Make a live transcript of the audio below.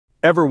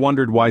Ever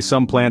wondered why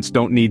some plants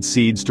don't need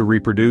seeds to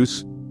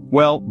reproduce?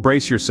 Well,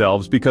 brace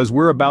yourselves because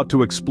we're about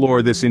to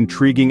explore this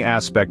intriguing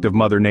aspect of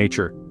Mother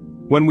Nature.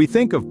 When we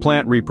think of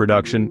plant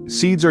reproduction,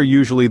 seeds are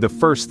usually the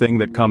first thing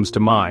that comes to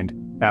mind.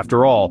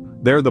 After all,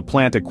 they're the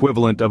plant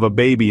equivalent of a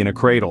baby in a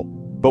cradle.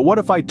 But what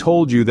if I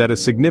told you that a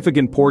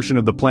significant portion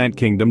of the plant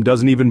kingdom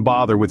doesn't even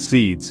bother with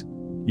seeds?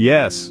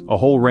 Yes, a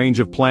whole range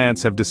of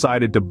plants have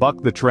decided to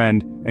buck the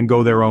trend and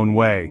go their own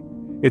way.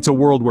 It's a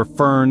world where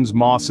ferns,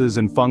 mosses,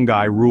 and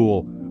fungi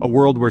rule, a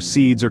world where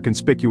seeds are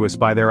conspicuous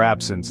by their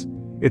absence.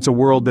 It's a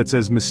world that's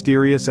as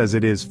mysterious as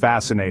it is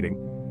fascinating.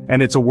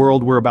 And it's a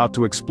world we're about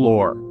to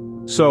explore.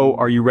 So,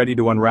 are you ready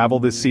to unravel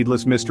this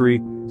seedless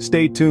mystery?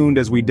 Stay tuned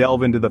as we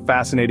delve into the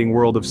fascinating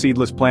world of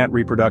seedless plant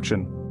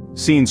reproduction.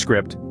 Scene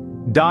script.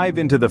 Dive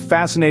into the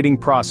fascinating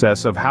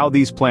process of how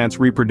these plants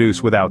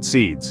reproduce without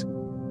seeds.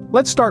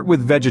 Let's start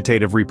with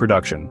vegetative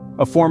reproduction,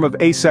 a form of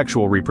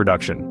asexual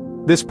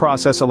reproduction. This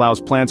process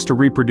allows plants to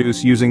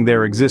reproduce using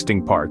their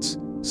existing parts,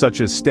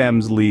 such as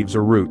stems, leaves,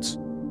 or roots.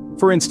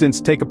 For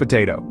instance, take a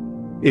potato.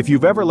 If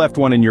you've ever left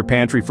one in your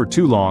pantry for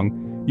too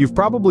long, you've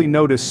probably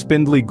noticed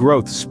spindly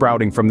growth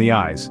sprouting from the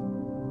eyes.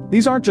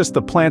 These aren't just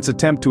the plant's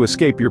attempt to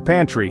escape your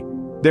pantry,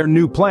 they're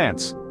new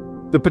plants.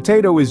 The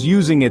potato is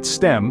using its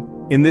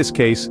stem, in this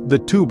case, the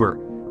tuber,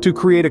 to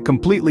create a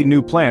completely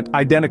new plant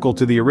identical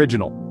to the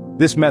original.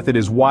 This method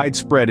is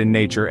widespread in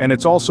nature and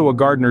it's also a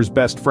gardener's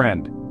best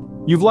friend.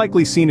 You've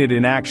likely seen it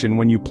in action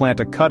when you plant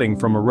a cutting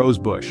from a rose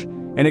bush,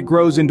 and it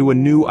grows into a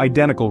new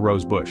identical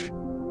rose bush.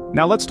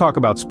 Now let's talk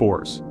about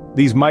spores.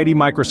 These mighty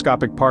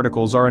microscopic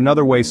particles are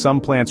another way some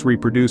plants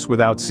reproduce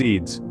without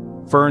seeds.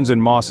 Ferns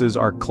and mosses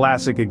are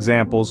classic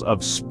examples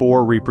of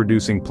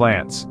spore-reproducing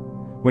plants.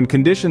 When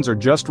conditions are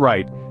just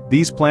right,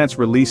 these plants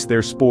release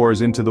their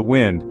spores into the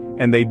wind,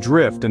 and they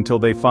drift until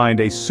they find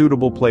a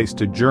suitable place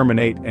to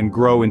germinate and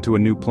grow into a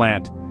new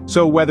plant.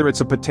 So whether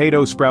it's a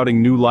potato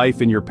sprouting new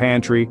life in your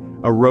pantry,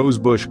 a rose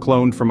bush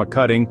cloned from a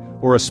cutting,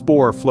 or a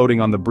spore floating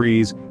on the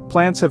breeze,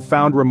 plants have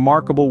found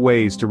remarkable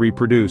ways to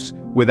reproduce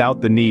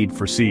without the need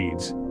for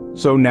seeds.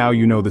 So now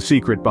you know the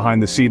secret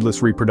behind the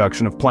seedless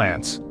reproduction of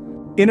plants.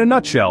 In a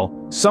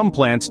nutshell, some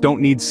plants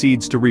don't need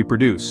seeds to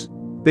reproduce.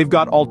 They've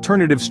got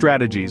alternative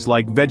strategies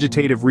like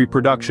vegetative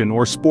reproduction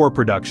or spore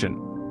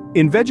production.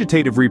 In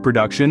vegetative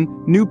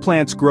reproduction, new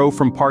plants grow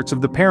from parts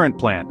of the parent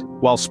plant,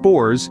 while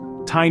spores,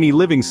 tiny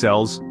living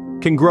cells,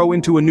 can grow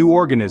into a new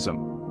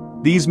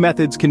organism. These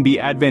methods can be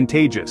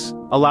advantageous,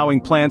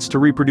 allowing plants to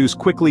reproduce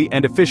quickly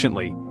and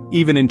efficiently,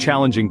 even in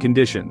challenging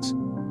conditions.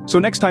 So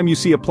next time you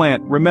see a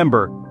plant,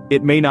 remember,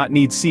 it may not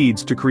need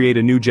seeds to create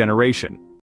a new generation.